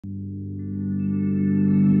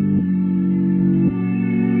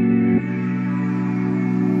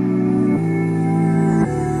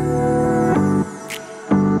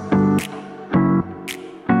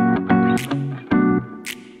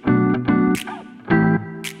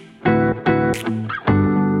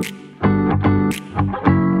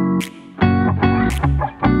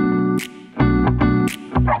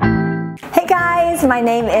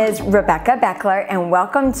Rebecca Beckler and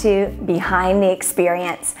welcome to Behind the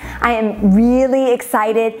Experience. I am really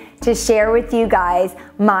excited to share with you guys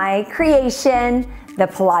my creation, the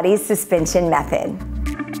Pilates Suspension Method.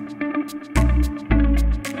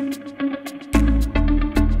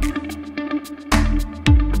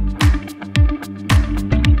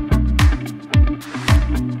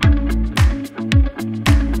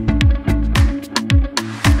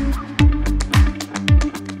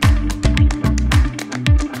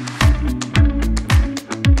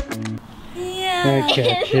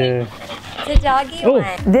 It's a doggy one.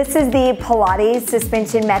 This is the Pilates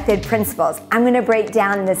Suspension Method principles. I'm going to break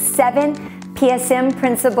down the 7 PSM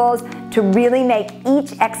principles to really make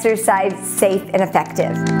each exercise safe and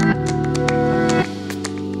effective.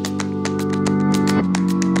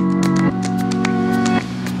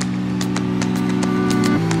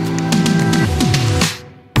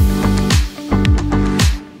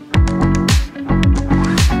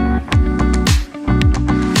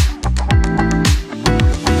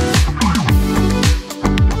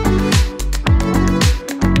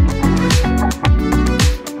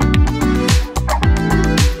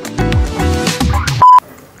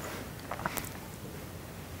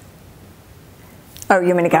 Oh,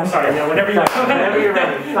 you want me to go? I'm sorry, no, whenever you're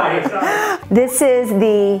ready. Sorry. This is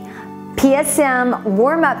the PSM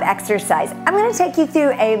warm-up exercise. I'm going to take you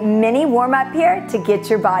through a mini warm-up here to get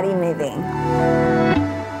your body moving.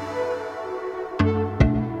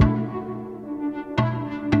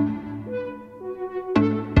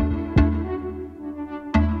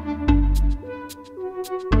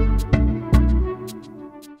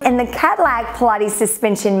 In the Cadillac Pilates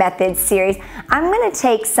Suspension Method series, I'm going to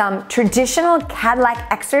take some traditional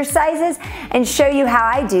Cadillac exercises and show you how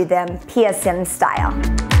I do them PSM style.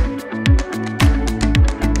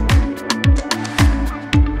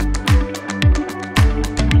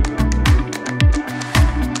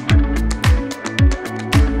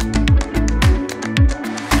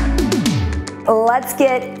 Let's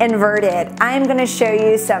get inverted. I'm going to show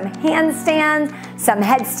you some handstands, some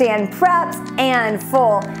headstand preps, and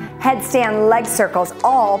full headstand leg circles,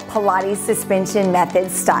 all Pilates Suspension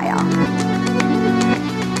Method style.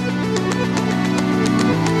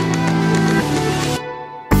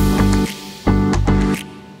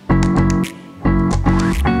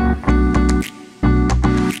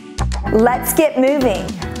 Let's get moving.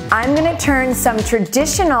 I'm going to turn some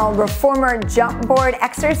traditional reformer jump board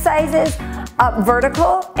exercises up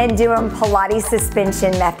vertical and do them Pilates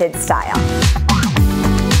Suspension Method style.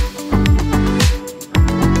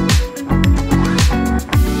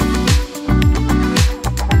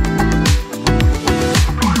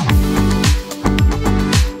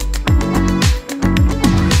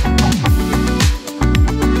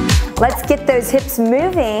 Let's get those hips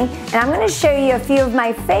moving, and I'm going to show you a few of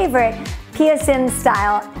my favorite PSM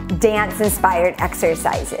style dance inspired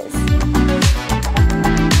exercises.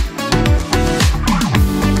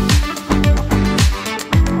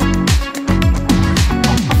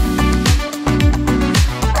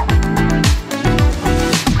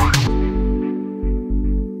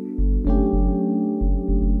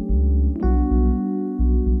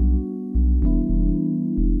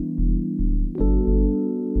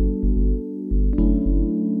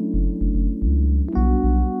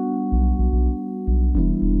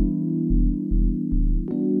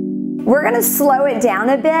 We're going to slow it down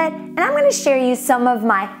a bit, and I'm going to share you some of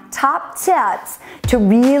my top tips to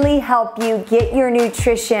really help you get your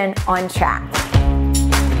nutrition on track.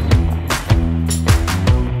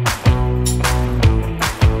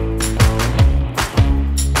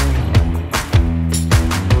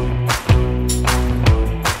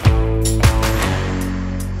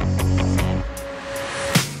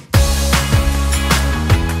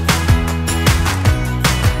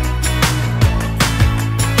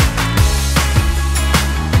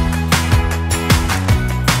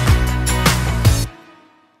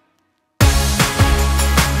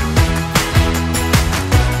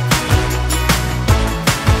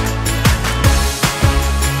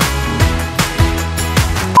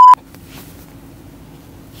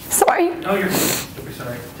 No, you're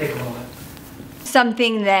sorry. Take a moment.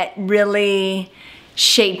 Something that really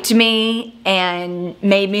shaped me and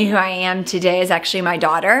made me who I am today is actually my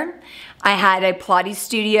daughter. I had a Pilates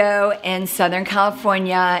studio in Southern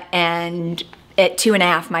California, and at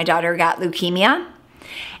 2.5, my daughter got leukemia.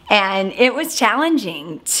 And it was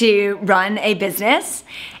challenging to run a business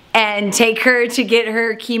and take her to get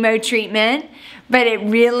her chemo treatment. But it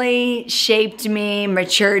really shaped me,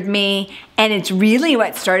 matured me, and it's really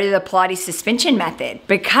what started the Pilates Suspension Method,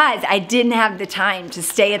 because I didn't have the time to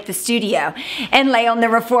stay at the studio and lay on the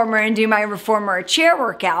reformer and do my reformer chair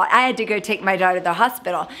workout. I had to go take my daughter to the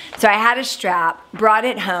hospital. So I had a strap, brought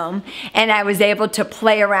it home, and I was able to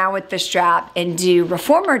play around with the strap and do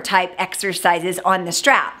reformer type exercises on the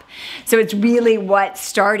strap. So it's really what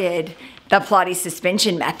started the Pilates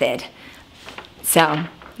Suspension Method. So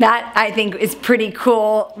that, I think, is pretty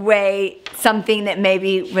cool way, something that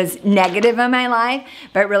maybe was negative in my life,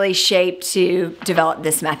 but really shaped to develop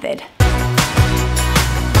this method.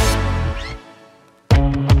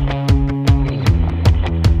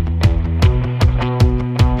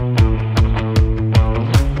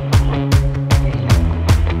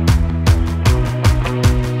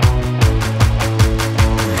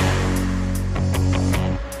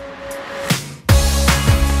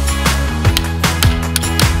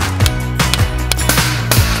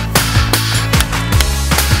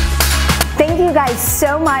 Thank you guys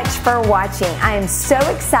so much for watching. I am so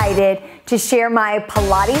excited to share my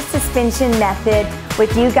Pilates Suspension Method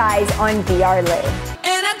with you guys on VRLU.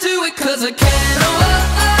 And I do it 'cause I can.